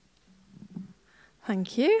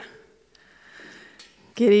Thank you.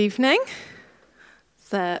 Good evening.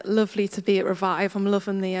 It's lovely to be at Revive. I'm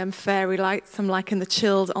loving the fairy lights. I'm liking the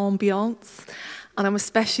chilled ambiance. And I'm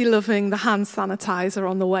especially loving the hand sanitizer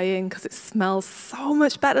on the way in because it smells so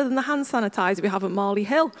much better than the hand sanitizer we have at Marley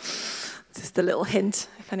Hill. Just a little hint,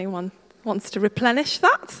 if anyone wants to replenish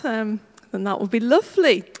that, then that would be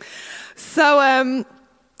lovely. So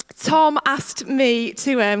Tom asked me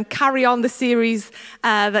to carry on the series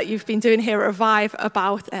that you've been doing here at Revive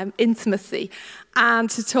about intimacy and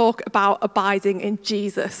to talk about abiding in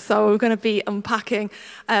Jesus. So we're going to be unpacking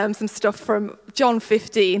some stuff from John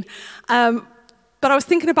 15. But I was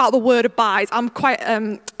thinking about the word abide. I'm quite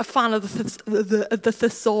a fan of the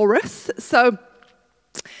thesaurus. So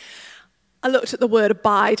I looked at the word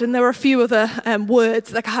abide, and there were a few other words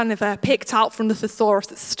that I kind of picked out from the thesaurus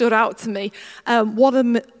that stood out to me. One of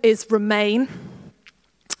them is remain,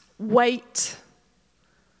 wait,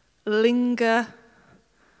 linger,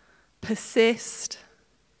 persist,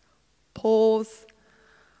 pause,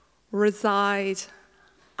 reside,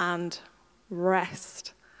 and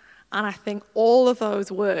rest. And I think all of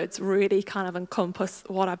those words really kind of encompass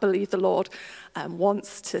what I believe the Lord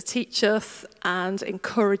wants to teach us and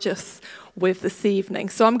encourage us with this evening.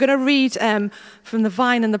 So I'm going to read from the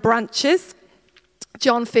Vine and the Branches,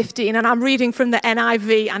 John 15, and I'm reading from the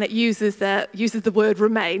NIV, and it uses the word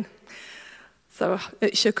remain. So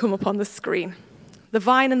it should come up on the screen. The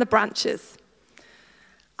Vine and the Branches.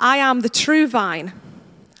 I am the true vine,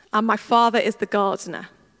 and my Father is the gardener.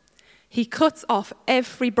 He cuts off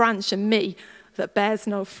every branch in me that bears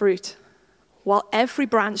no fruit, while every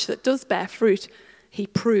branch that does bear fruit, he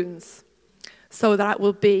prunes, so that it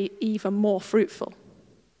will be even more fruitful.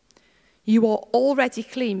 You are already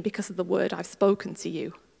clean because of the word I've spoken to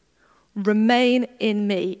you. Remain in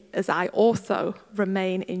me as I also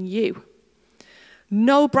remain in you.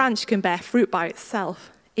 No branch can bear fruit by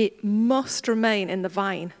itself. It must remain in the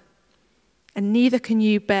vine. And neither can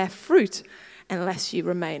you bear fruit unless you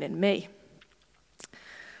remain in me.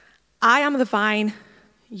 I am the vine,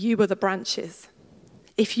 you are the branches.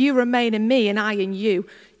 If you remain in me and I in you,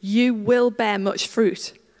 you will bear much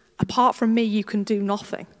fruit. Apart from me, you can do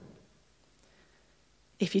nothing.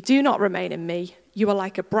 If you do not remain in me, you are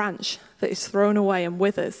like a branch that is thrown away and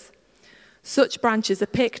withers. Such branches are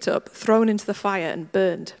picked up, thrown into the fire, and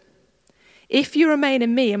burned. If you remain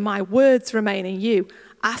in me and my words remain in you,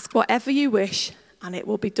 ask whatever you wish, and it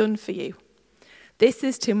will be done for you. This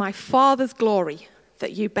is to my Father's glory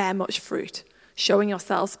that you bear much fruit, showing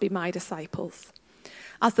yourselves to be my disciples.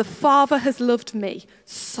 As the Father has loved me,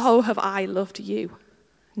 so have I loved you.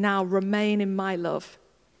 Now remain in my love.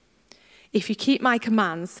 If you keep my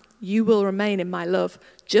commands, you will remain in my love,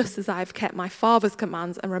 just as I have kept my Father's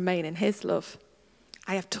commands and remain in his love.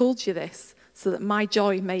 I have told you this so that my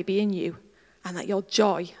joy may be in you and that your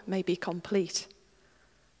joy may be complete.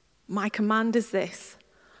 My command is this: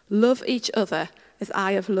 love each other as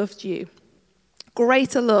I have loved you.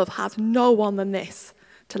 Greater love has no one than this,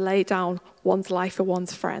 to lay down one's life for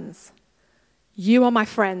one's friends. You are my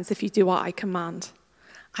friends if you do what I command.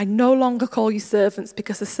 I no longer call you servants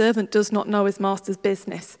because a servant does not know his master's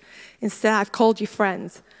business. Instead, I've called you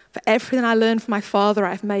friends. For everything I learned from my Father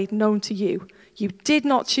I have made known to you. You did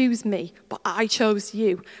not choose me, but I chose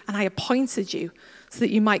you, and I appointed you so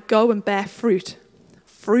that you might go and bear fruit,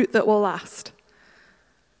 fruit that will last.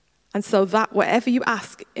 And so that whatever you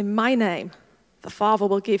ask in my name, the Father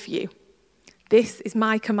will give you. This is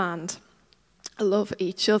my command. Love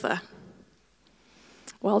each other.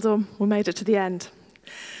 Well done. We made it to the end.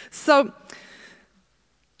 So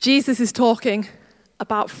Jesus is talking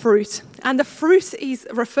about fruit. And the fruit he's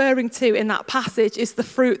referring to in that passage is the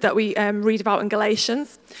fruit that we read about in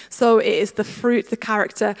Galatians. So it is the fruit, the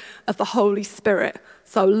character of the Holy Spirit.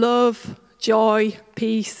 So love, joy,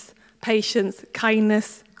 peace, patience,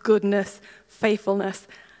 kindness, goodness, faithfulness,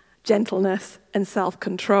 gentleness, and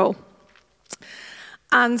self-control.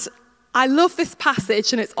 And I love this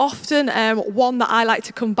passage, and it's often one that I like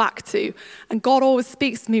to come back to. And God always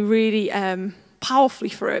speaks to me really powerfully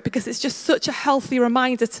through it, because it's just such a healthy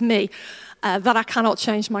reminder to me that I cannot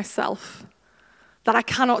change myself, that I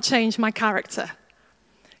cannot change my character.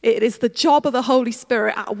 It is the job of the Holy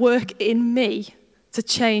Spirit at work in me to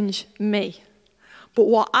change me. But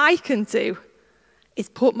what I can do is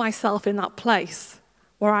put myself in that place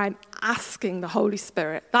where I'm asking the Holy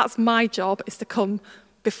Spirit. That's my job, is to come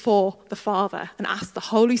before the Father and ask the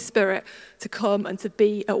Holy Spirit to come and to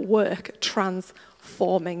be at work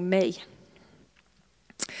transforming me.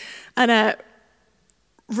 And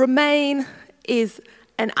remain is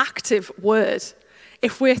an active word.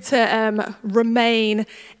 If we're to remain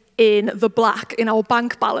in the black in our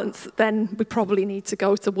bank balance, then we probably need to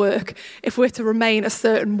go to work. If we're to remain a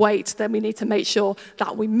certain weight, then we need to make sure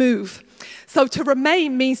that we move. So to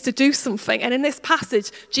remain means to do something. And in this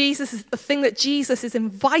passage, the thing that Jesus is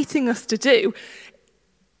inviting us to do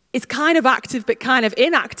is kind of active but kind of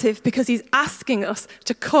inactive, because he's asking us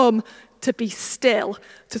to come, to be still,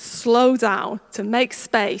 to slow down, to make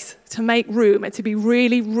space, to make room, and to be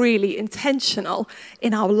really, really intentional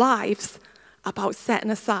in our lives about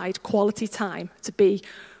setting aside quality time to be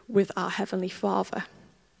with our Heavenly Father.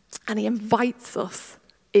 And he invites us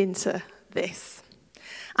into this.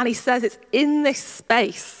 And he says it's in this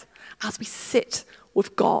space, as we sit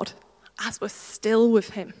with God, as we're still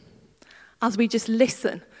with him, as we just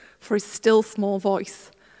listen for his still small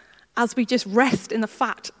voice, as we just rest in the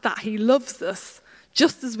fact that he loves us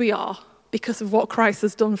just as we are because of what Christ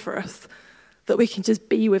has done for us, that we can just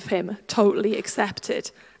be with him totally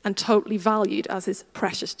accepted and totally valued as his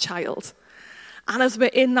precious child. And as we're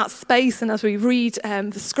in that space and as we read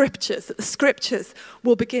the scriptures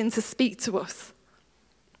will begin to speak to us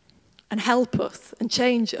and help us and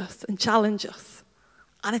change us and challenge us.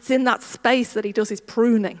 And it's in that space that he does his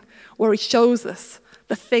pruning, where he shows us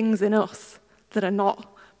the things in us that are not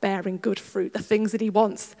bearing good fruit, the things that he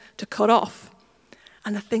wants to cut off,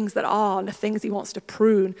 and the things that are, and the things he wants to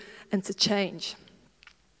prune and to change.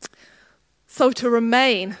 So to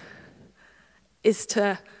remain is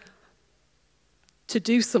to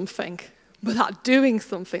do something, but that doing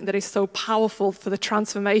something that is so powerful for the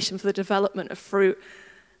transformation, for the development of fruit,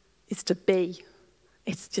 is to be.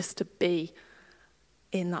 It's just to be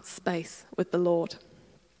in that space with the Lord.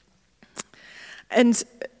 And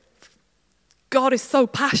God is so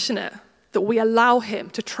passionate that we allow him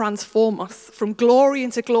to transform us from glory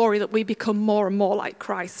into glory, that we become more and more like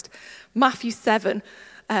Christ. Matthew 7,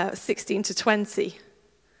 16 to 20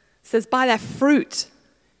 says, "By their fruit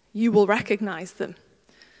you will recognize them.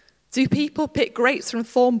 Do people pick grapes from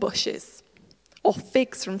thorn bushes or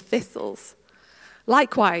figs from thistles?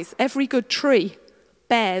 Likewise, every good tree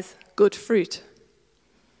bears good fruit,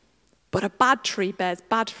 but a bad tree bears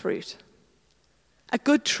bad fruit. A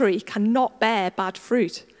good tree cannot bear bad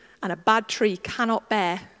fruit, and a bad tree cannot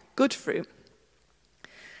bear good fruit.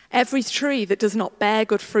 Every tree that does not bear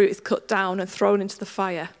good fruit is cut down and thrown into the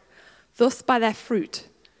fire. Thus by their fruit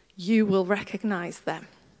you will recognize them."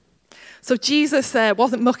 So Jesus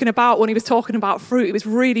wasn't mucking about when he was talking about fruit. He was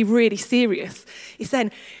really, really serious. He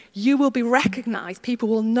said, you will be recognized. People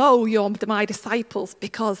will know you're my disciples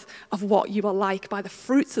because of what you are like. By the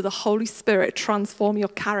fruits of the Holy Spirit, transform your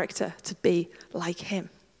character to be like him.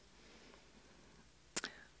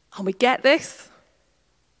 And we get this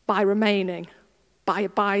by remaining, by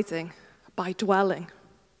abiding, by dwelling,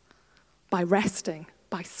 by resting,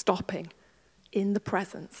 by stopping in the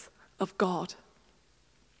presence of God.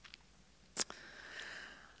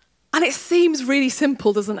 And it seems really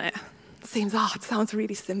simple, doesn't it? It sounds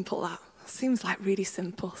really simple, that. Seems like really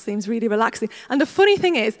simple, seems really relaxing. And the funny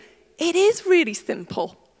thing is, it is really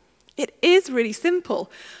simple. It is really simple.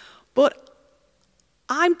 But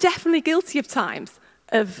I'm definitely guilty of times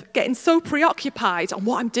of getting so preoccupied on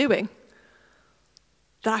what I'm doing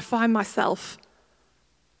that I find myself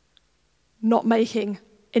not making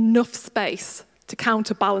enough space to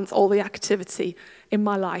counterbalance all the activity in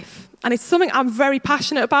my life. And it's something I'm very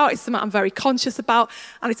passionate about, it's something I'm very conscious about,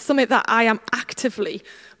 and it's something that I am actively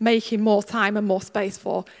making more time and more space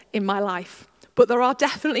for in my life. But there are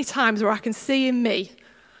definitely times where I can see in me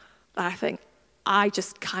that I think, I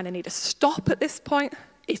just kind of need to stop at this point,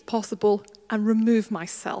 if possible, and remove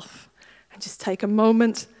myself and just take a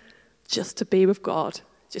moment just to be with God,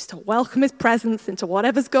 just to welcome his presence into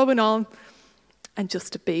whatever's going on and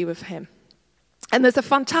just to be with him. And there's a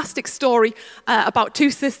fantastic story about two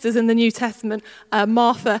sisters in the New Testament,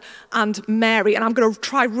 Martha and Mary. And I'm going to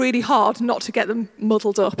try really hard not to get them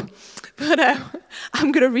muddled up. But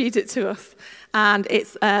I'm going to read it to us. And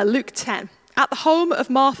it's Luke 10. At the home of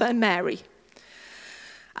Martha and Mary.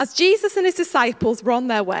 As Jesus and his disciples were on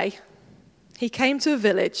their way, he came to a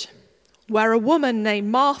village where a woman named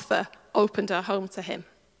Martha opened her home to him.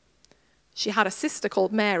 She had a sister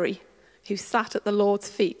called Mary who sat at the Lord's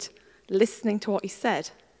feet, listening to what he said.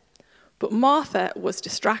 But Martha was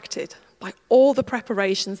distracted by all the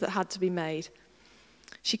preparations that had to be made.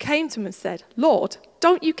 She came to him and said, "Lord,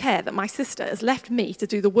 don't you care that my sister has left me to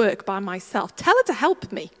do the work by myself? Tell her to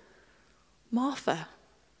help me." "Martha,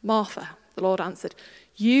 Martha," the Lord answered,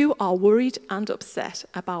 "you are worried and upset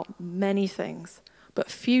about many things,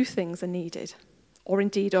 but few things are needed, or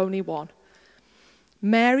indeed only one.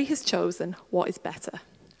 Mary has chosen what is better,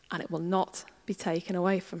 and it will not be taken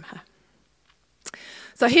away from her."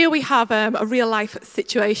 So here we have a real life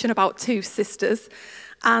situation about two sisters,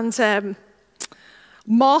 and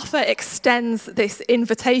Martha extends this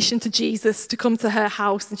invitation to Jesus to come to her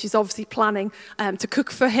house, and she's obviously planning to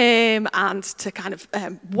cook for him and to kind of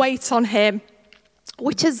wait on him,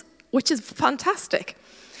 which is fantastic.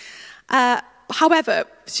 However,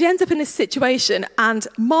 she ends up in this situation, and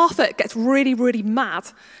Martha gets really, really mad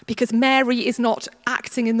because Mary is not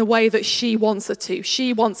acting in the way that she wants her to.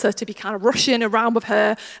 She wants her to be kind of rushing around with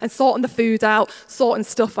her and sorting the food out, sorting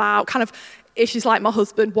stuff out, kind of, if she's like my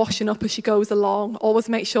husband, washing up as she goes along, always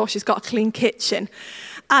make sure she's got a clean kitchen.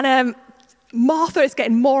 And Martha is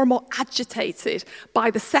getting more and more agitated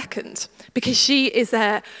by the second because she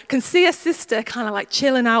can see her sister kind of like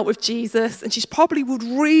chilling out with Jesus, and she probably would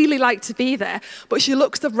really like to be there, but she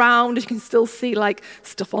looks around and you can still see like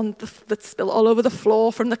stuff that's spilled all over the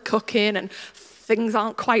floor from the cooking, and things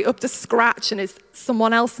aren't quite up to scratch, and is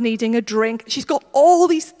someone else needing a drink. She's got all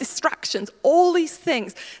these distractions, all these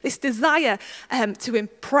things, this desire to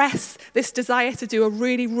impress, this desire to do a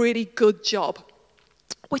really, really good job,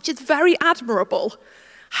 which is very admirable.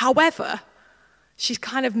 However, she's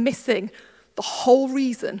kind of missing the whole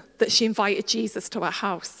reason that she invited Jesus to her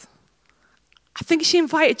house. I think she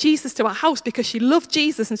invited Jesus to her house because she loved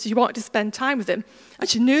Jesus and she wanted to spend time with him, and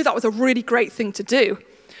she knew that was a really great thing to do.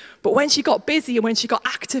 But when she got busy and when she got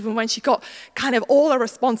active and when she got kind of all her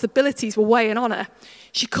responsibilities were weighing on her,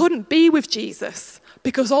 she couldn't be with Jesus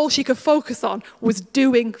because all she could focus on was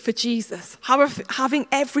doing for Jesus, having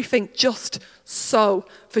everything just so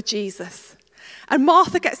for Jesus. And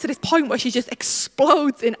Martha gets to this point where she just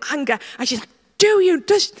explodes in anger, and she's like,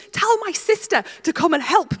 just tell my sister to come and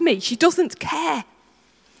help me. She doesn't care.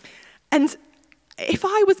 And if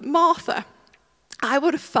I was Martha, I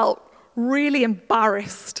would have felt really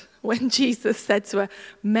embarrassed when Jesus said to her,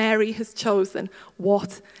 Mary has chosen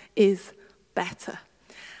what is better.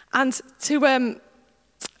 And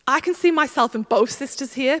I can see myself in both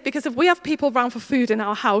sisters here, because if we have people around for food in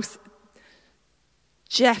our house,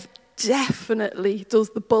 Jeff definitely does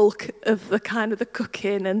the bulk of the kind of the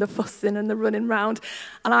cooking and the fussing and the running around.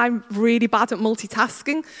 And I'm really bad at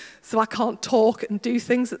multitasking, so I can't talk and do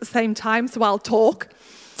things at the same time, so I'll talk.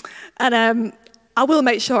 And I will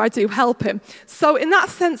make sure I do help him. So in that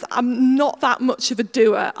sense, I'm not that much of a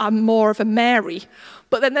doer. I'm more of a Mary.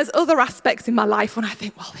 But then there's other aspects in my life when I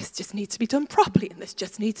think, well, this just needs to be done properly, and this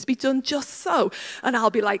just needs to be done just so. And I'll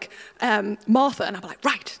be like Martha, and I'll be like,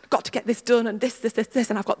 right, I've got to get this done, and this,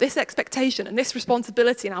 and I've got this expectation and this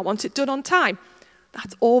responsibility, and I want it done on time.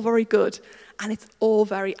 That's all very good, and it's all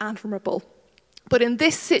very admirable. But in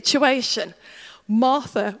this situation,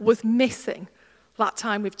 Martha was missing that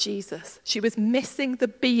time with Jesus. She was missing the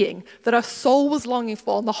being that her soul was longing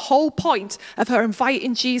for, and the whole point of her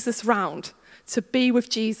inviting Jesus round to be with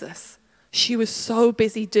Jesus, she was so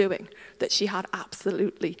busy doing that she had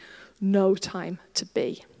absolutely no time to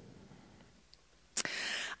be.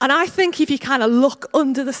 And I think if you kind of look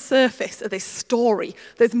under the surface of this story,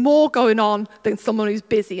 there's more going on than someone who's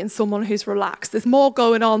busy and someone who's relaxed. There's more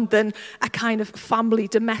going on than a kind of family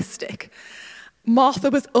domestic.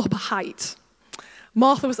 Martha was up a height.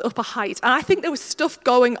 Martha was up a height. And I think there was stuff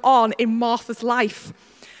going on in Martha's life.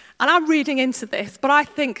 And I'm reading into this, but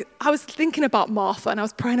I was thinking about Martha, and I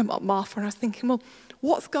was praying about Martha, and I was thinking, well,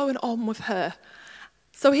 what's going on with her?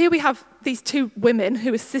 So here we have these two women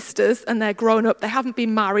who are sisters, and they're grown up. They haven't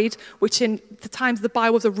been married, which in the times of the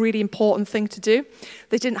Bible was a really important thing to do.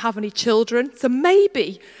 They didn't have any children. So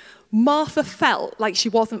maybe Martha felt like she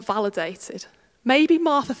wasn't validated. Maybe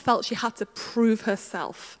Martha felt she had to prove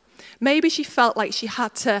herself. Maybe she felt like she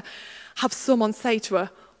had to have someone say to her,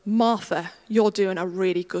 Martha, you're doing a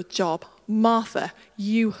really good job. Martha,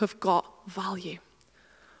 you have got value.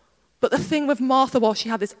 But the thing with Martha was she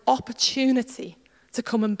had this opportunity to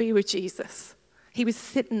come and be with Jesus. He was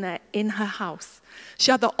sitting there in her house. She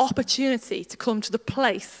had the opportunity to come to the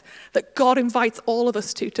place that God invites all of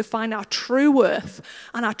us to find our true worth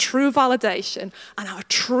and our true validation and our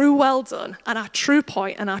true well done and our true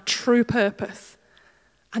point and our true purpose.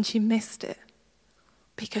 And she missed it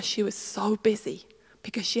because she was so busy,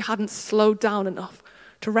 because she hadn't slowed down enough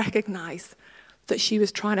to recognize that she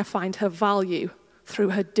was trying to find her value through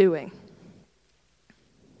her doing.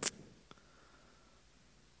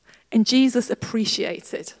 And Jesus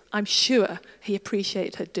appreciated, I'm sure he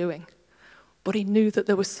appreciated her doing, but he knew that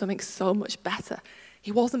there was something so much better.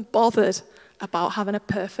 He wasn't bothered about having a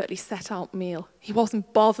perfectly set out meal. He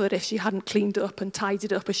wasn't bothered if she hadn't cleaned up and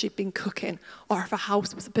tidied up as she'd been cooking, or if her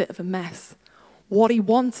house was a bit of a mess. What he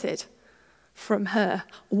wanted from her,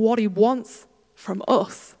 what he wants from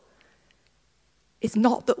us, It's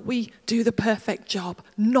not that we do the perfect job,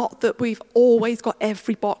 not that we've always got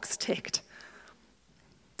every box ticked,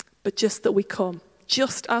 but just that we come,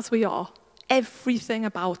 just as we are, everything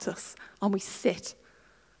about us, and we sit,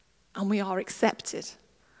 and we are accepted,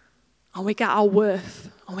 and we get our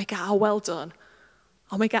worth, and we get our well done,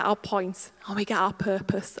 and we get our points, and we get our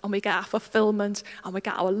purpose, and we get our fulfillment, and we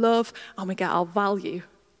get our love, and we get our value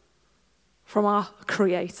from our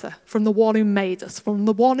Creator, from the one who made us, from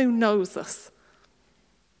the one who knows us,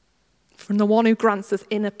 from the one who grants us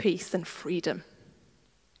inner peace and freedom.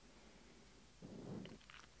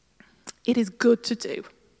 It is good to do.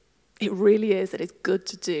 It really is. It is good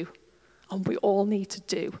to do. And we all need to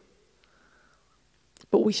do.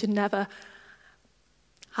 But we should never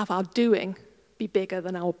have our doing be bigger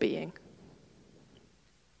than our being.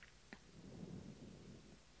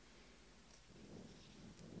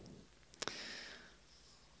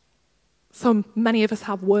 So many of us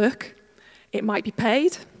have work. It might be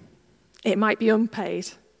paid. It might be unpaid.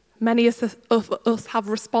 Many of us have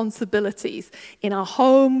responsibilities in our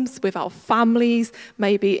homes, with our families,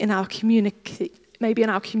 maybe in our communities.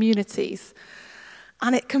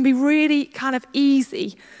 And it can be really kind of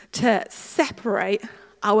easy to separate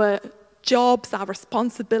our jobs, our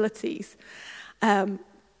responsibilities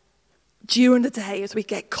during the day as we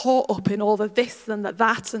get caught up in all the this and the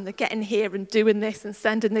that and the getting here and doing this and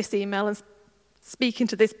sending this email and speaking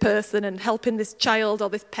to this person and helping this child or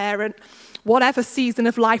this parent, whatever season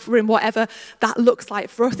of life we're in, whatever that looks like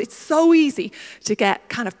for us. It's so easy to get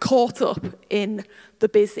kind of caught up in the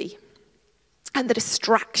busy and the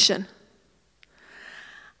distraction.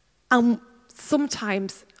 And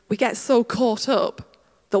sometimes we get so caught up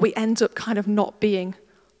that we end up kind of not being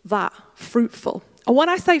that fruitful. And when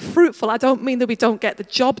I say fruitful, I don't mean that we don't get the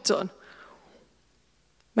job done.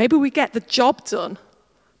 Maybe we get the job done,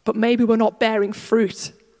 but maybe we're not bearing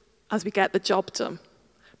fruit as we get the job done.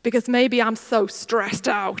 Because maybe I'm so stressed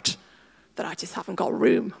out that I just haven't got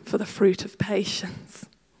room for the fruit of patience.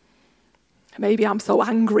 Maybe I'm so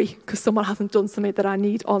angry because someone hasn't done something that I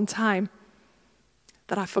need on time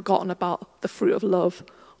that I've forgotten about the fruit of love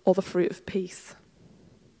or the fruit of peace.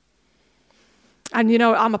 And you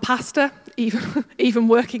know, I'm a pastor, even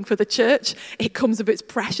working for the church. It comes with its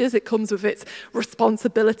pressures, it comes with its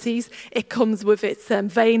responsibilities, it comes with its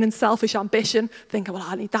vain and selfish ambition, thinking, well,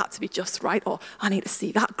 I need that to be just right, or I need to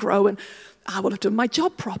see that grow, and I will have done my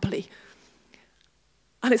job properly.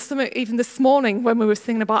 And it's something, even this morning when we were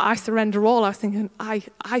singing about I surrender all, I was thinking, I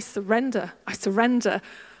surrender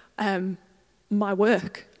my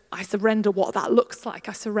work. I surrender what that looks like.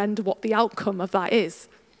 I surrender what the outcome of that is.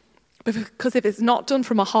 Because if it's not done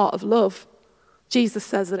from a heart of love, Jesus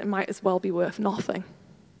says that it might as well be worth nothing.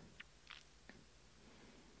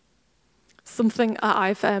 Something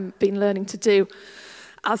I've been learning to do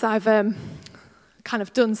as I've kind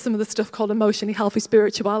of done some of the stuff called emotionally healthy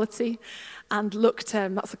spirituality and looked,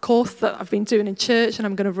 that's a course that I've been doing in church and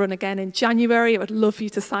I'm going to run again in January. I would love for you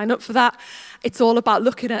to sign up for that. It's all about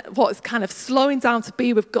looking at what is kind of slowing down to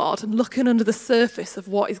be with God and looking under the surface of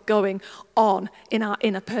what is going on in our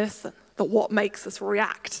inner person, that what makes us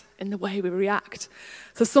react in the way we react.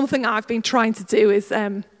 So something I've been trying to do is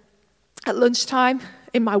at lunchtime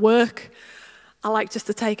in my work, I like just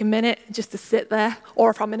to take a minute just to sit there, or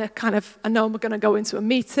if I'm in I know I'm going to go into a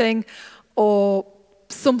meeting or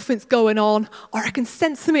something's going on, or I can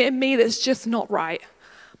sense something in me that's just not right.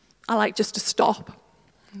 I like just to stop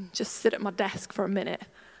and just sit at my desk for a minute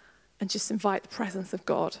and just invite the presence of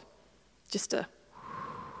God just to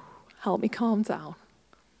help me calm down.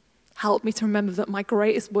 Help me to remember that my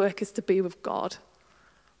greatest work is to be with God.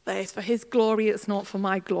 That it's for His glory, it's not for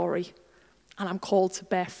my glory. And I'm called to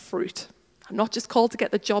bear fruit. I'm not just called to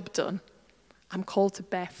get the job done. I'm called to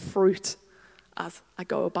bear fruit as I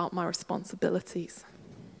go about my responsibilities.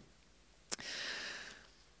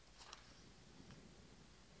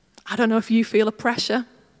 I don't know if you feel a pressure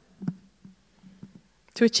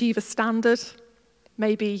to achieve a standard,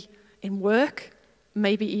 maybe in work,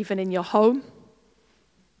 maybe even in your home,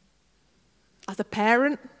 as a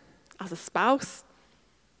parent, as a spouse,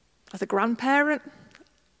 as a grandparent,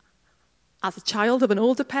 as a child of an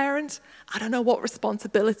older parent. I don't know what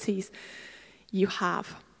responsibilities you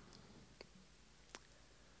have.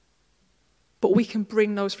 But we can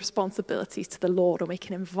bring those responsibilities to the Lord and we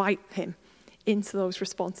can invite Him into those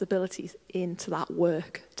responsibilities, into that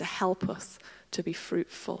work to help us to be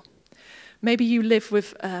fruitful. Maybe you live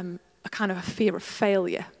with a kind of a fear of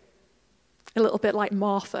failure, a little bit like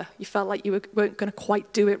Martha. You felt like you weren't going to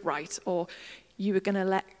quite do it right, or you were going to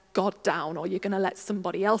let God down, or you're going to let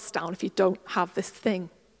somebody else down if you don't have this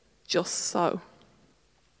thing just so.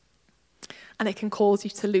 And it can cause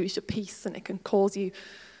you to lose your peace, and it can cause you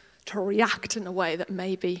to react in a way that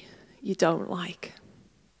maybe you don't like.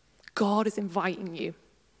 God is inviting you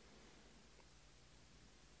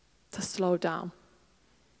to slow down,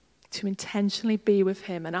 to intentionally be with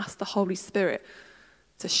him and ask the Holy Spirit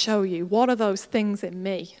to show you what are those things in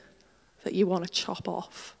me that you want to chop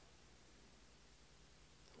off.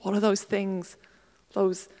 What are those things,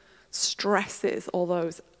 those stresses or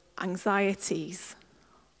those anxieties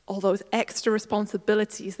or those extra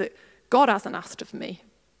responsibilities that God hasn't asked of me,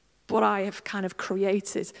 but I have kind of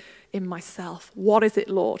created in myself? What is it,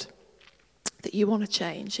 Lord, that you want to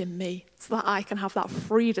change in me so that I can have that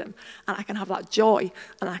freedom and I can have that joy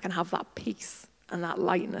and I can have that peace and that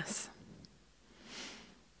lightness?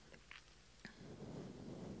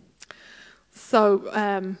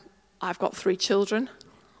 So I've got 3 children.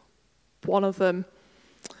 One of them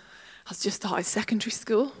has just started secondary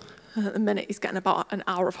school. And at the minute, he's getting about an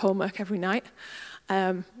hour of homework every night.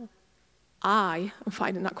 I am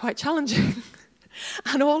finding that quite challenging.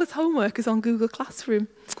 And all his homework is on Google Classroom.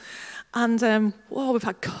 And we've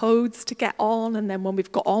had codes to get on, and then when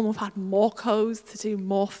we've got on, we've had more codes to do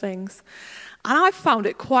more things. And I've found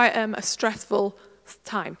it quite a stressful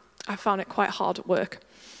time. I found it quite hard at work.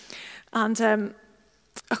 And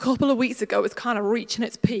a couple of weeks ago, it was kind of reaching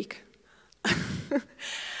its peak.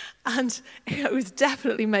 And it was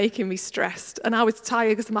definitely making me stressed. And I was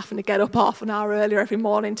tired because I'm having to get up half an hour earlier every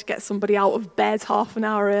morning to get somebody out of bed half an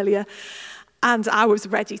hour earlier. And I was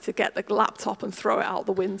ready to get the laptop and throw it out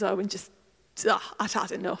the window and just, I'd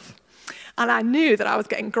had enough. And I knew that I was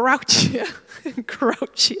getting grouchier and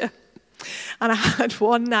grouchier. And I had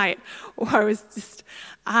one night where I'd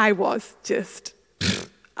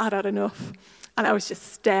had enough. And I was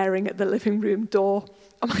just staring at the living room door.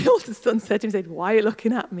 And my oldest son said to me, "Why are you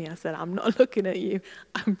looking at me?" I said, "I'm not looking at you.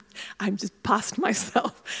 I'm just past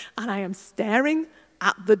myself. And I am staring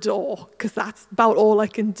at the door because that's about all I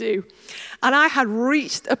can do." And I had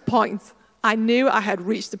reached a point, I knew I had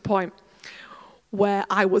reached a point where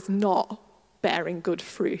I was not bearing good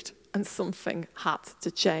fruit and something had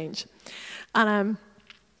to change. And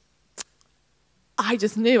I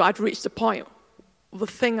just knew I'd reached a point. The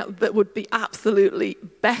thing that would be absolutely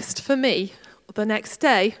best for me the next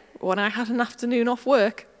day when I had an afternoon off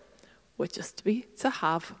work would just be to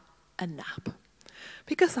have a nap.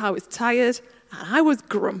 Because I was tired and I was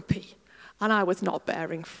grumpy and I was not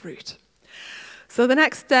bearing fruit. So the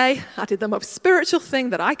next day I did the most spiritual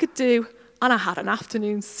thing that I could do, and I had an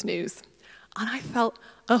afternoon snooze. And I felt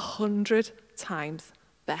 100 times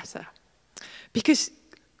better. Because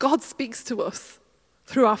God speaks to us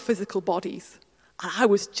through our physical bodies. And I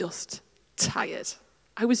was just tired.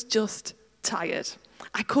 I was just tired.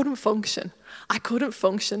 I couldn't function. I couldn't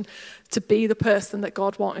function to be the person that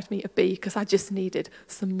God wanted me to be because I just needed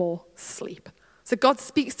some more sleep. So God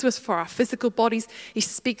speaks to us for our physical bodies. He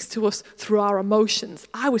speaks to us through our emotions.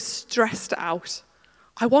 I was stressed out.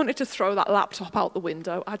 I wanted to throw that laptop out the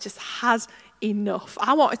window. I just had enough.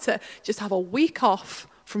 I wanted to just have a week off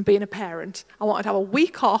from being a parent. I wanted to have a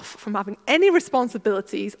week off from having any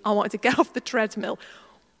responsibilities. I wanted to get off the treadmill.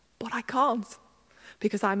 But I can't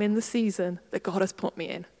because I'm in the season that God has put me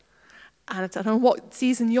in. And I don't know what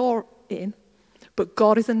season you're in, but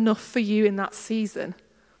God is enough for you in that season.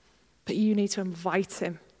 But you need to invite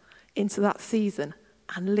him into that season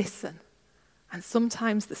and listen. And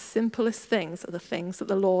sometimes the simplest things are the things that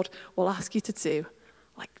the Lord will ask you to do,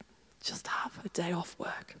 like just have a day off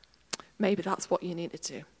work. Maybe that's what you need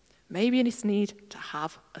to do. Maybe you just need to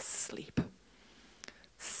have a sleep.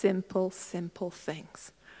 Simple, simple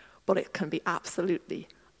things. But it can be absolutely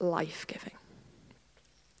life-giving.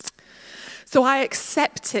 So I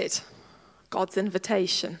accepted God's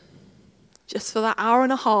invitation just for that hour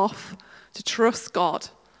and a half to trust God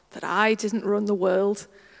that I didn't run the world,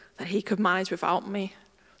 that he could manage without me,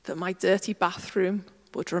 that my dirty bathroom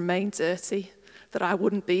would remain dirty, that I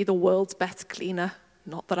wouldn't be the world's best cleaner.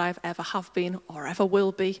 Not that I ever have been or ever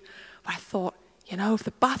will be. But I thought, if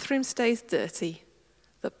the bathroom stays dirty,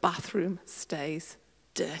 the bathroom stays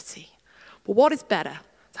dirty. But what is better,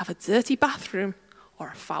 to have a dirty bathroom or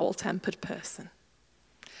a foul-tempered person?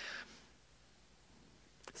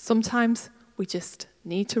 Sometimes we just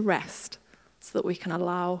need to rest so that we can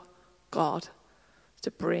allow God to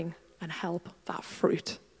bring and help that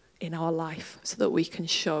fruit in our life so that we can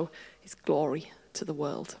show his glory to the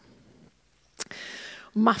world.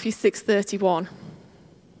 Matthew 6:31,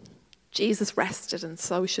 Jesus rested, and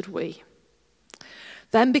so should we.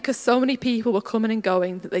 Then, because so many people were coming and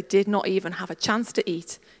going that they did not even have a chance to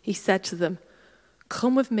eat, he said to them,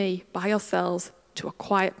 "Come with me by yourselves to a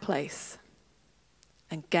quiet place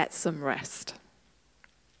and get some rest."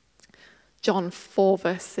 John 4,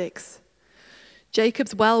 verse 6.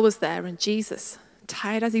 Jacob's well was there, and Jesus,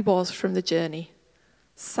 tired as he was from the journey,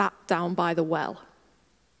 sat down by the well.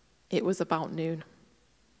 It was about noon.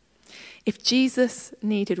 If Jesus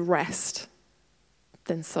needed rest,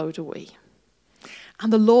 then so do we.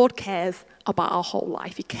 And the Lord cares about our whole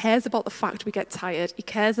life. He cares about the fact we get tired. He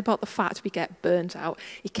cares about the fact we get burnt out.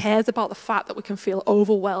 He cares about the fact that we can feel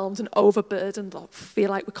overwhelmed and overburdened, or feel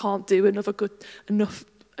like we can't do enough,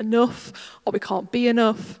 or we can't be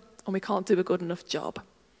enough, and we can't do a good enough job.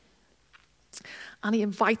 And he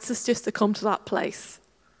invites us just to come to that place,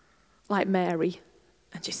 like Mary,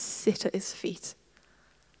 and just sit at his feet.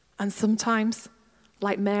 And sometimes,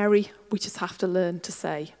 like Mary, we just have to learn to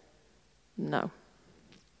say no.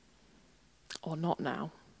 Or not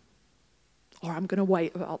now. Or I'm going to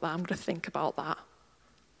wait about that. I'm going to think about that.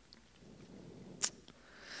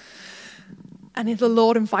 And the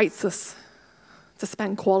Lord invites us to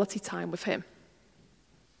spend quality time with him.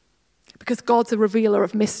 Because God's a revealer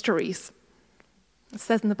of mysteries. It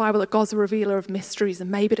says in the Bible that God's a revealer of mysteries,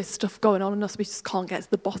 and maybe there's stuff going on in us we just can't get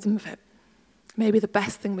to the bottom of it. Maybe the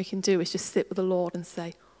best thing we can do is just sit with the Lord and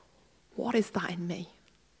say, what is that in me?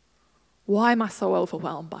 Why am I so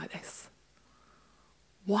overwhelmed by this?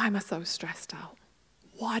 Why am I so stressed out?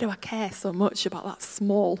 Why do I care so much about that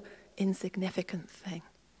small, insignificant thing?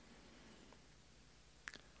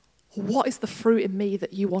 What is the fruit in me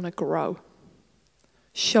that you want to grow?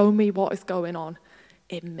 Show me what is going on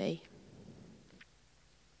in me.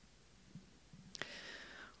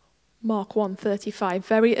 Mark 1:35,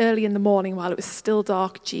 very early in the morning while it was still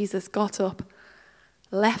dark, Jesus got up,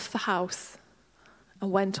 left the house,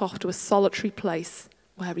 and went off to a solitary place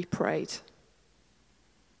where he prayed.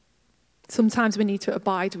 Sometimes we need to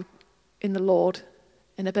abide in the Lord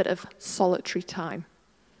in a bit of solitary time.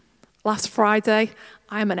 Last Friday,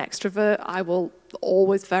 I am an extrovert. I will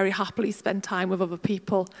always very happily spend time with other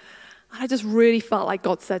people. And I just really felt like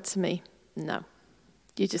God said to me, no,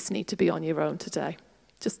 you just need to be on your own today.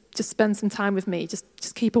 Just spend some time with me.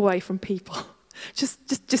 Just keep away from people.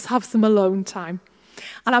 Just have some alone time.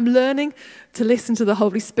 And I'm learning to listen to the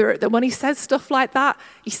Holy Spirit, that when he says stuff like that,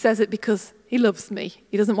 he says it because he loves me.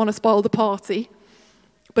 He doesn't want to spoil the party,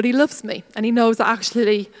 but he loves me. And he knows that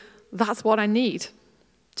actually that's what I need.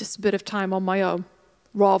 Just a bit of time on my own,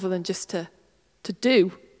 rather than just to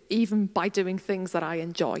do, even by doing things that I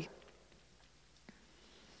enjoy.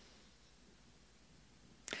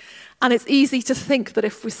 And it's easy to think that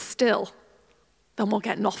if we're still, then we'll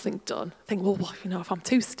get nothing done. Think, well, if I'm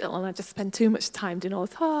too still and I just spend too much time doing all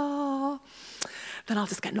this, then I'll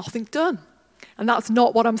just get nothing done. And that's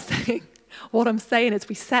not what I'm saying. What I'm saying is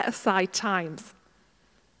we set aside times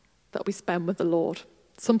that we spend with the Lord.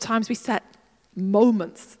 Sometimes we set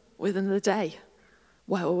moments within the day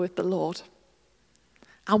where we're with the Lord.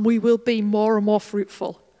 And we will be more and more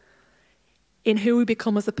fruitful in who we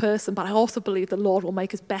become as a person. But I also believe the Lord will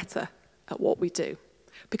make us better at what we do,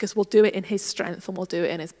 because we'll do it in his strength and we'll do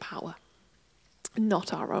it in his power,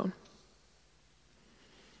 not our own.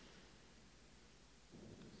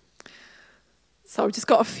 So I've just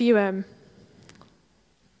got a few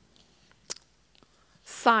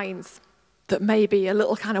signs that may be a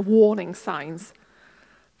little kind of warning signs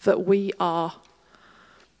that we are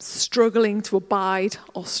struggling to abide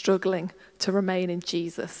or struggling to remain in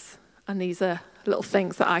Jesus. And these are little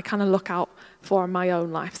things that I kind of look out for in my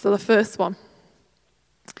own life. So the first one,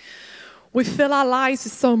 we fill our lives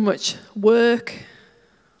with so much work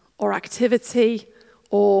or activity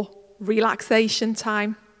or relaxation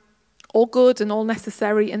time, all good and all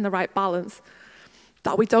necessary in the right balance,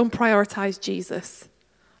 that we don't prioritize Jesus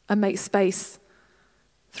and make space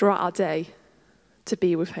throughout our day to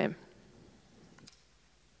be with him.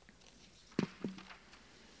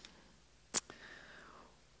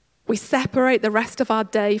 We separate the rest of our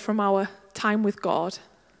day from our time with God,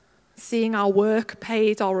 seeing our work,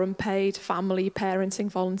 paid or unpaid, family, parenting,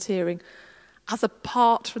 volunteering, as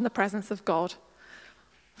apart from the presence of God,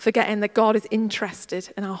 forgetting that God is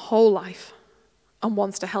interested in our whole life and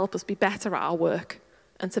wants to help us be better at our work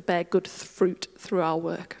and to bear good fruit through our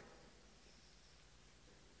work.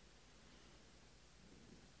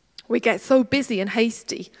 We get so busy and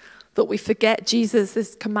hasty that we forget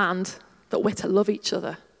Jesus' command that we're to love each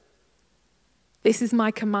other. This is my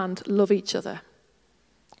command, love each other.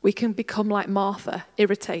 We can become like Martha,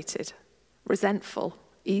 irritated, resentful,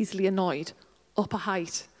 easily annoyed, up a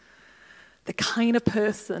height. The kind of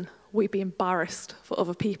person we'd be embarrassed for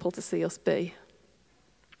other people to see us be.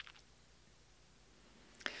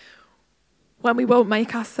 When we won't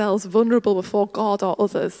make ourselves vulnerable before God or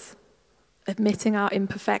others, admitting our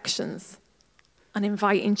imperfections and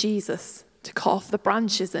inviting Jesus to cut off the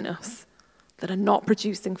branches in us that are not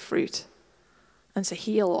producing fruit and to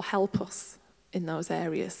heal or help us in those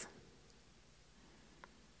areas.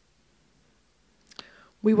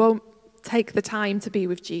 We won't take the time to be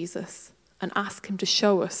with Jesus and ask him to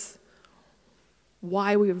show us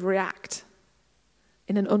why we react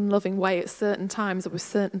in an unloving way at certain times or with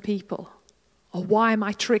certain people, or why am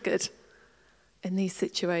I triggered in these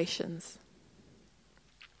situations.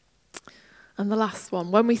 And the last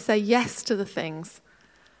one, when we say yes to the things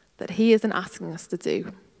that he isn't asking us to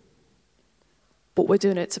do, but we're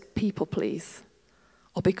doing it to people please,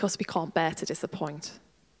 or because we can't bear to disappoint.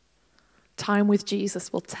 Time with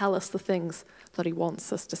Jesus will tell us the things that he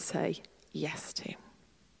wants us to say yes to.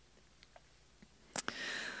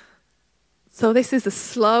 So this is a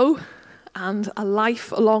slow and a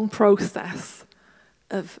lifelong process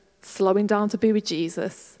of slowing down to be with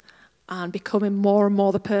Jesus and becoming more and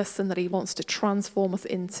more the person that he wants to transform us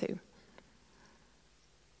into.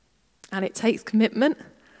 And it takes commitment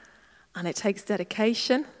and it takes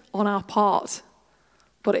dedication on our part,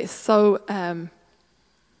 but it's so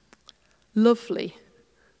lovely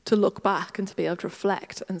to look back and to be able to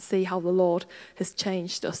reflect and see how the Lord has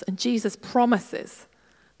changed us. And Jesus promises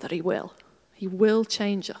that he will. He will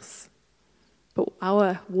change us. But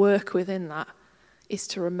our work within that is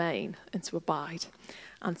to remain and to abide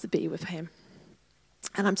and to be with him.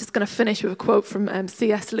 And I'm just going to finish with a quote from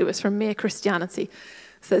C.S. Lewis from Mere Christianity. It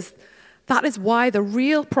says, "That is why the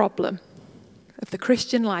real problem of the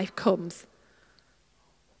Christian life comes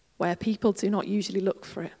where people do not usually look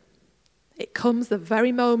for it. It comes the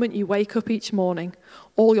very moment you wake up each morning.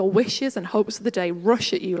 All your wishes and hopes of the day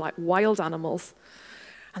rush at you like wild animals.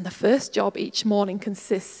 And the first job each morning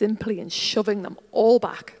consists simply in shoving them all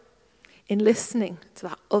back, in listening to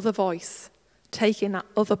that other voice, taking that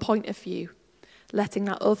other point of view, letting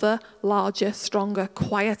that other, larger, stronger,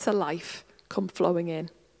 quieter life come flowing in,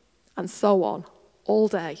 and so on, all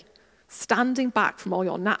day, standing back from all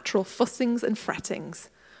your natural fussings and frettings,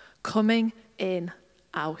 coming in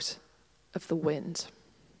out of the wind."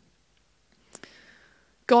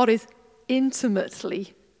 God is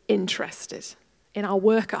intimately interested in our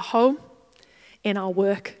work at home, in our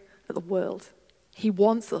work at the world. He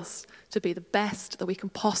wants us to be the best that we can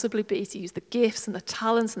possibly be, to use the gifts and the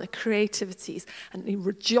talents and the creativities, and he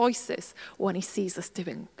rejoices when he sees us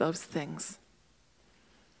doing those things.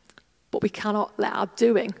 But we cannot let our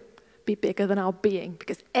doing be bigger than our being,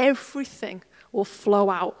 because everything will flow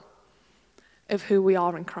out of who we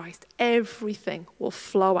are in Christ. Everything will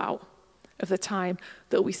flow out of the time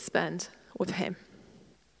that we spend with him.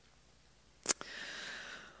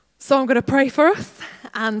 So I'm going to pray for us,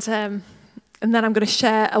 and then I'm going to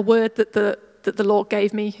share a word that the Lord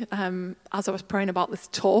gave me as I was praying about this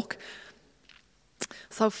talk.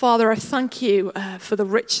 So Father, I thank you for the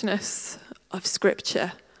richness of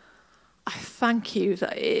Scripture. I thank you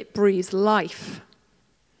that it breathes life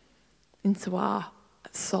into our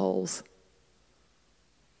souls.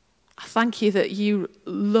 I thank you that you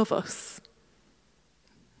love us.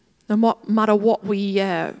 No matter what we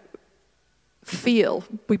feel,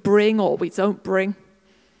 we bring or we don't bring.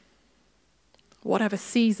 Whatever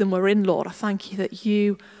season we're in, Lord, I thank you that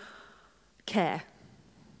you care.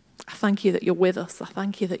 I thank you that you're with us. I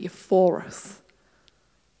thank you that you're for us.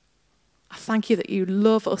 I thank you that you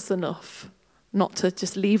love us enough not to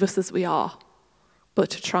just leave us as we are, but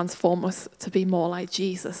to transform us to be more like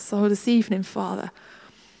Jesus. So this evening, Father,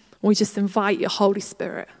 we just invite your Holy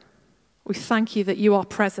Spirit. We thank you that you are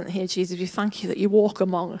present here, Jesus. We thank you that you walk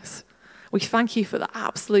among us. We thank you for the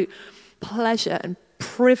absolute pleasure and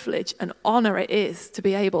privilege and honor it is to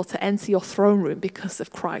be able to enter your throne room because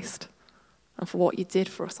of Christ and for what you did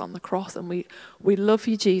for us on the cross. And we love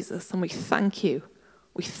you, Jesus, and we thank you.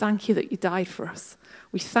 We thank you that you died for us.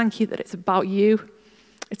 We thank you that it's about you.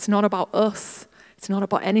 It's not about us. It's not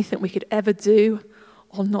about anything we could ever do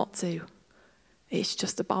or not do. It's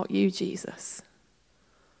just about you, Jesus.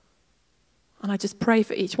 And I just pray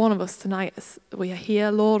for each one of us tonight as we are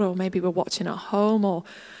here, Lord, or maybe we're watching at home or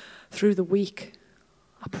through the week.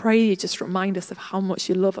 I pray you just remind us of how much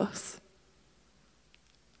you love us,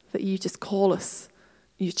 that you just call us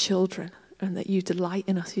your children, and that you delight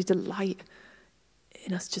in us. You delight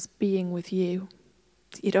in us just being with you.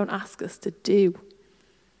 You don't ask us to do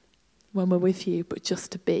when we're with you, but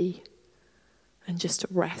just to be and just to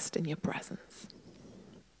rest in your presence.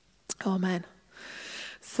 Amen.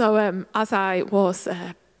 So as I was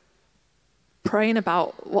praying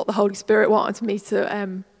about what the Holy Spirit wanted me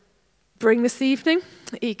to bring this evening,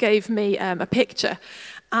 he gave me a picture.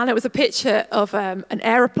 And it was a picture of an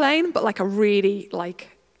aeroplane, but like a really,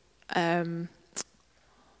 how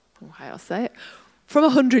I'll say it, from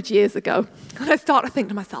 100 years ago. And I started to think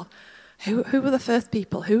to myself, Who were the first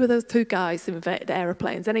people? Who were those two guys who invented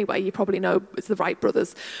aeroplanes? Anyway, you probably know it's the Wright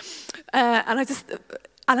brothers. And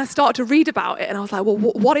I started to read about it, and I was like, well,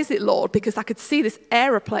 what is it, Lord? Because I could see this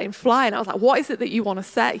aeroplane flying. I was like, what is it that you want to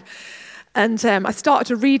say? And I started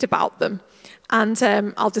to read about them. And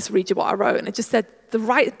I'll just read you what I wrote. And it just said, the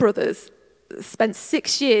Wright brothers spent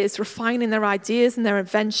 6 years refining their ideas, and their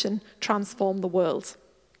invention transformed the world.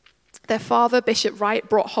 Their father, Bishop Wright,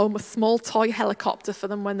 brought home a small toy helicopter for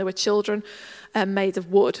them when they were children, made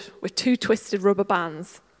of wood, with 2 twisted rubber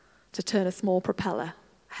bands to turn a small propeller.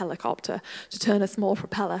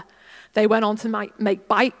 They went on to make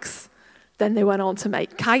bikes, then they went on to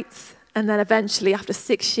make kites, and then eventually, after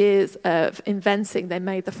 6 years of inventing, they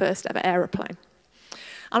made the first ever aeroplane.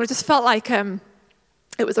 And I just felt like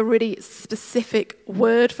it was a really specific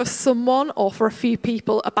word for someone or for a few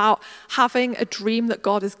people about having a dream that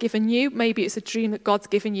God has given you. Maybe it's a dream that God's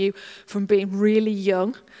given you from being really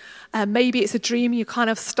young. Maybe it's a dream you're kind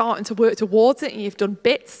of starting to work towards it, and you've done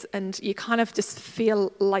bits, and you kind of just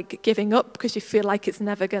feel like giving up because you feel like it's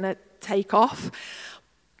never going to take off.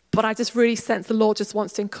 But I just really sense the Lord just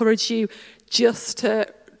wants to encourage you just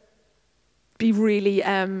to be really,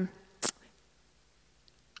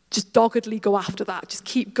 just doggedly go after that. Just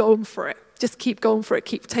keep going for it.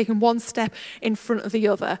 Keep taking one step in front of the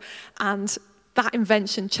other. And that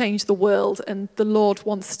invention changed the world, and the Lord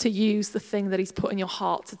wants to use the thing that he's put in your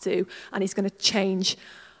heart to do, and he's going to change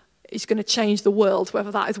the world,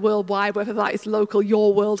 whether that is worldwide, whether that is local,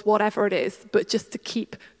 your world, whatever it is, but just to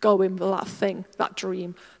keep going with that thing, that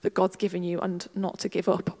dream that God's given you, and not to give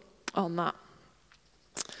up on that.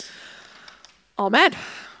 Amen.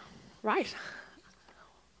 Right.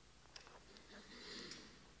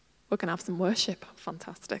 We're going to have some worship.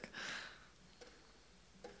 Fantastic.